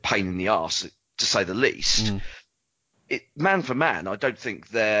bit of a pain in the arse, to say the least. Man for man, I don't think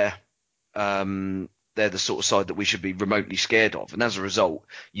they're the sort of side that we should be remotely scared of, and as a result,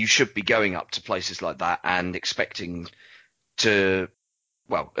 you should be going up to places like that and expecting to,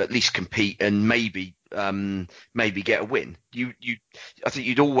 well, at least compete and maybe get a win. I think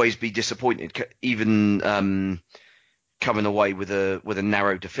you'd always be disappointed, even coming away with a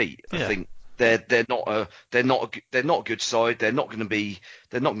narrow defeat. I think they're not a good side. They're not going to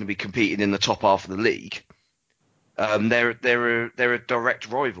be competing in the top half of the league. They're a direct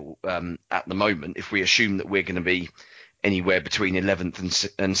rival at the moment, if we assume that we're going to be anywhere between 11th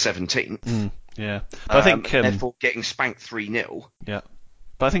and 17th. Yeah, but I think therefore getting spanked 3-0. Yeah,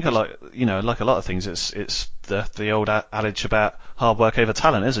 but I think like a lot of things, it's the old adage about hard work over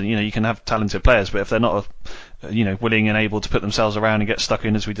talent, isn't it? You can have talented players, but if they're not willing and able to put themselves around and get stuck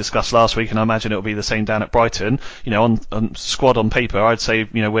in, as we discussed last week, and I imagine it'll be the same down at Brighton. On squad on paper, I'd say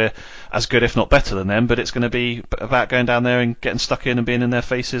we're as good, if not better than them, but it's going to be about going down there and getting stuck in and being in their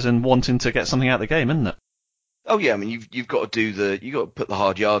faces and wanting to get something out of the game, isn't it? Oh yeah, I mean you've got to put the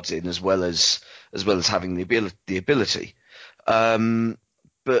hard yards in as well as having the ability.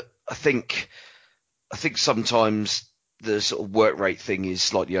 But I think sometimes the sort of work rate thing is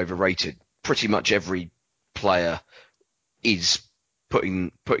slightly overrated. Pretty much every player is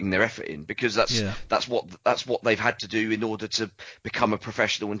putting their effort in, because that's what they've had to do in order to become a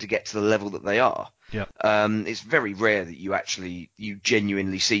professional and to get to the level that they are. Yeah. It's very rare that you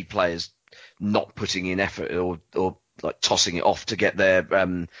genuinely see players not putting in effort or like tossing it off to get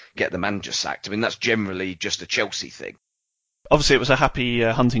the manager sacked. I mean, that's generally just a Chelsea thing. Obviously, it was a happy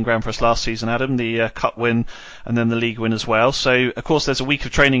hunting ground for us last season, Adam, the cup win and then the league win as well. So, of course, there's a week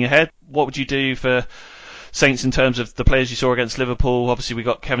of training ahead. What would you do for Saints in terms of the players you saw against Liverpool? Obviously, we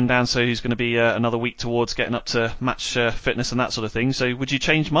got Kevin Danso, who's going to be another week towards getting up to match fitness and that sort of thing. So, would you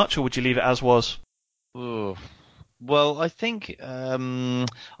change much, or would you leave it as was? Ooh. Well, I think I'm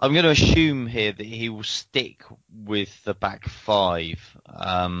going to assume here that he will stick with the back five.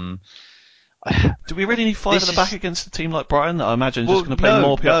 Do we really need five at the back against a team like Brighton that I imagine is just going to play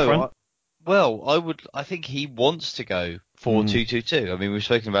more up front? I think he wants to go 4-2-2-2. I mean, we've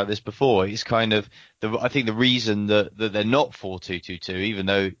spoken about this before. It's kind of I think the reason that they're not 4-2-2-2, even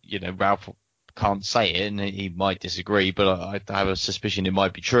though Ralph can't say it and he might disagree, but I have a suspicion it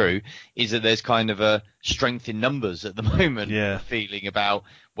might be true, is that there's kind of a strength in numbers at the moment. Yeah. Feeling about,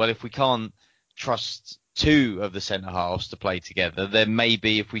 well, if we can't trust two of the centre halves to play together, then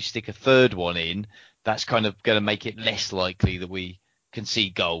maybe if we stick a third one in, that's kind of going to make it less likely that we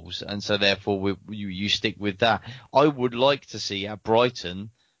concede goals, and so therefore you stick with that. I would like to see at Brighton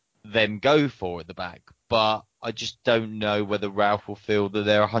them go for at the back, but I just don't know whether Ralph will feel that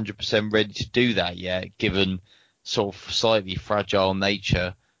they're 100% ready to do that yet, given sort of slightly fragile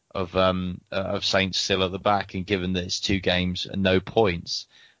nature of Saints still at the back, and given that it's 2 games and no points.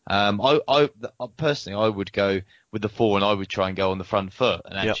 I personally, I would go with the 4, and I would try and go on the front foot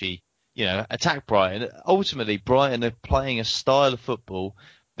and actually, attack Brighton. Ultimately, Brighton are playing a style of football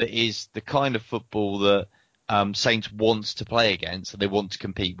that is the kind of football that Saints wants to play against, and they want to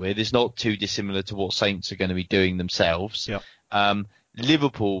compete with. It's not too dissimilar to what Saints are going to be doing themselves. Yep.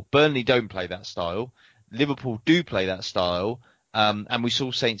 Burnley don't play that style. Liverpool do play that style, and we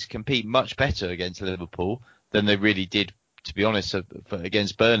saw Saints compete much better against Liverpool than they really did to be honest,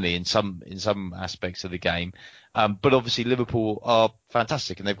 against Burnley in some aspects of the game. But obviously Liverpool are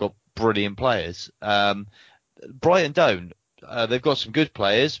fantastic and they've got brilliant players. Brighton don't. They've got some good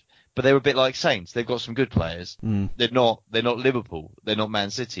players, but they're a bit like Saints. They've got some good players. They're not Liverpool. They're not Man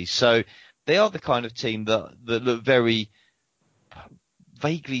City. So they are the kind of team that look very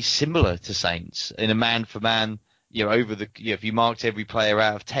vaguely similar to Saints in a man for man. If you marked every player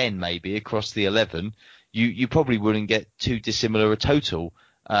out of 10 maybe across the 11, you probably wouldn't get too dissimilar a total.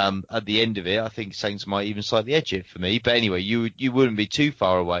 At the end of it, I think Saints might even slightly edge it for me. But anyway, you wouldn't be too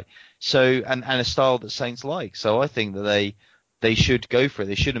far away. So and a style that Saints like. So I think that they should go for it.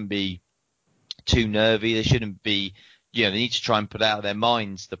 They shouldn't be too nervy. They shouldn't be, they need to try and put out of their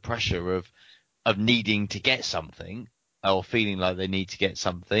minds the pressure of needing to get something or feeling like they need to get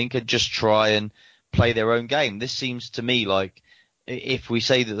something, and just try and play their own game. This seems to me like, if we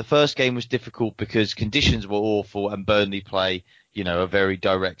say that the first game was difficult because conditions were awful and Burnley play, a very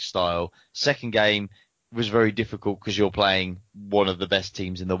direct style. Second game was very difficult because you're playing one of the best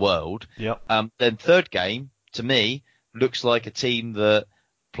teams in the world. Yep. Then third game, to me, looks like a team that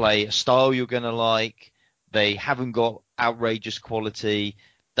play a style you're going to like. They haven't got outrageous quality.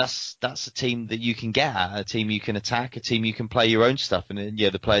 That's a team that you can get at, a team you can attack, a team you can play your own stuff, and then,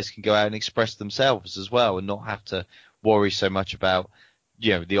 the players can go out and express themselves as well and not have to worry so much about,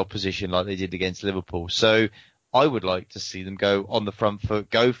 the opposition like they did against Liverpool. So I would like to see them go on the front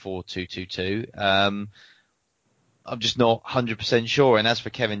foot, go for 2-2-2. I'm just not 100% sure. And as for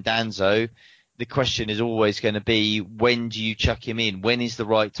Kevin Danso, the question is always going to be, when do you chuck him in? When is the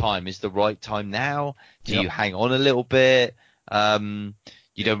right time? Is the right time now? Do you hang on a little bit?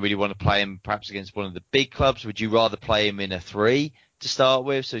 You don't really want to play him perhaps against one of the big clubs. Would you rather play him in a 3 to start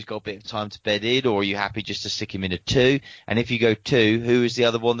with, so he's got a bit of time to bed in, or are you happy just to stick him in a 2? And if you go 2, who is the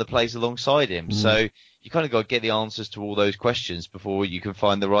other one that plays alongside him? So you kind of got to get the answers to all those questions before you can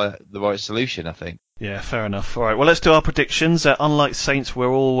find the right solution, I think. Yeah, fair enough. All right, well, let's do our predictions. Unlike Saints,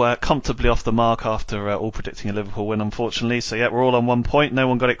 we're all comfortably off the mark after all predicting a Liverpool win, unfortunately. So, yeah, we're all on 1 point. No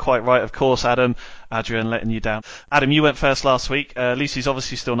one got it quite right, of course. Adrian letting you down. Adam, you went first last week. Lucy's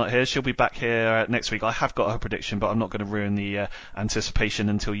obviously still not here. She'll be back here next week. I have got her prediction, but I'm not going to ruin the anticipation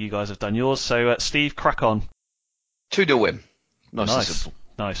until you guys have done yours. So, Steve, crack on. 2-0 win. Nice and simple.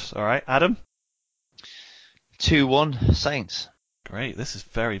 Nice. All right, Adam? 2-1 Saints. Great. This is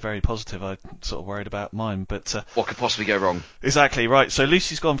very, very positive. I'm sort of worried about mine, but what could possibly go wrong? Exactly right. So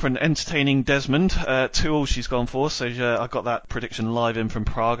Lucy's gone for an entertaining Desmond. 2-2 she's gone for. So I got that prediction live in from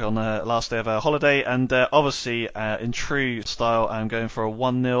Prague on the last day of her holiday, and obviously in true style, I'm going for a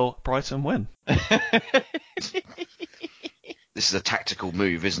 1-0 Brighton win. This is a tactical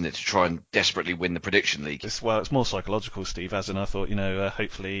move, isn't it, to try and desperately win the prediction league? It's more psychological, Steve, as in I thought,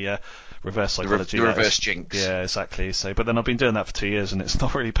 hopefully reverse psychology. The reverse jinx. Yeah, exactly. So, but then I've been doing that for 2 years and it's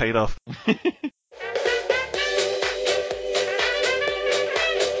not really paid off.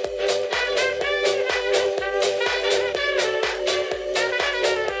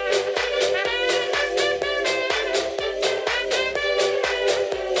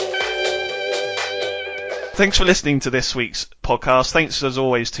 Thanks for listening to this week's podcast. Thanks, as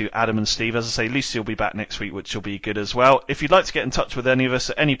always, to Adam and Steve. As I say, Lucy will be back next week, which will be good as well. If you'd like to get in touch with any of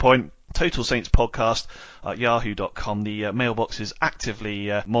us at any point, Total Saints Podcast at yahoo.com. The mailbox is actively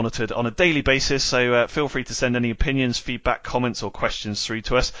monitored on a daily basis, so feel free to send any opinions, feedback, comments or questions through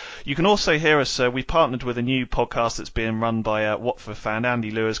to us. You can also hear us. We've partnered with a new podcast that's being run by Watford fan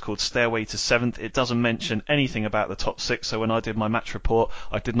Andy Lewis called Stairway to Seventh. It doesn't mention anything about the top 6, so when I did my match report,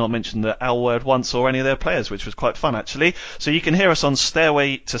 I did not mention the L word once or any of their players, which was quite fun, actually. So you can hear us on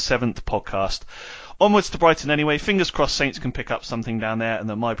Stairway to Seventh Podcast. Onwards to Brighton anyway. Fingers crossed Saints can pick up something down there and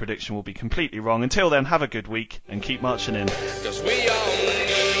that my prediction will be completely wrong. Until then, have a good week and keep marching in. 'Cause we all need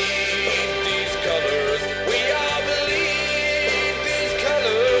these colours. We all believe these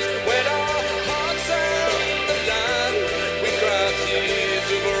colours. When our hearts are on the line, we cry tears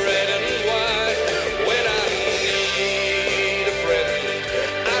of red and white. When I need a friend,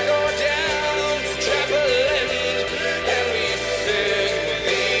 I go down to Chapel End and we sing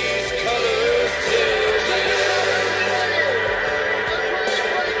these colours till the end.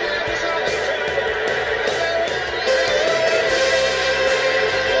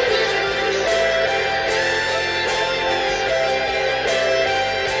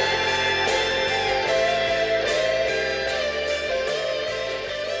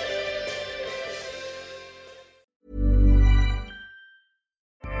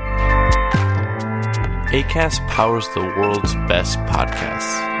 Acast powers the world's best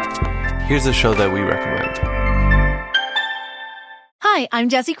podcasts. Here's a show that we recommend. Hi, I'm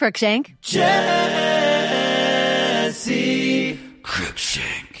Jessie Cruikshank. Jessie see.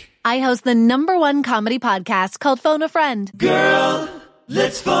 Crookshank. I host the #1 comedy podcast called Phone a Friend. Girl,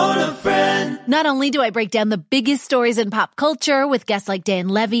 let's phone a friend. Not only do I break down the biggest stories in pop culture with guests like Dan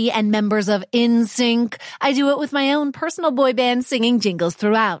Levy and members of NSYNC, I do it with my own personal boy band singing jingles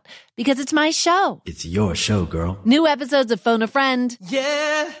throughout. Because it's my show. It's your show, girl. New episodes of Phone a Friend.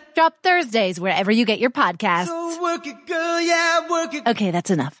 Yeah. Drop Thursdays wherever you get your podcasts. So work it, girl, yeah, work it. Okay, that's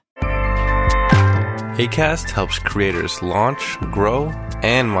enough. Acast helps creators launch, grow,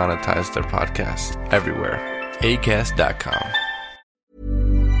 and monetize their podcasts everywhere. Acast.com.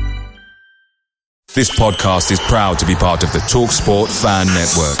 This podcast is proud to be part of the TalkSport Fan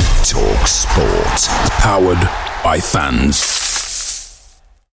Network. TalkSport. Powered by fans.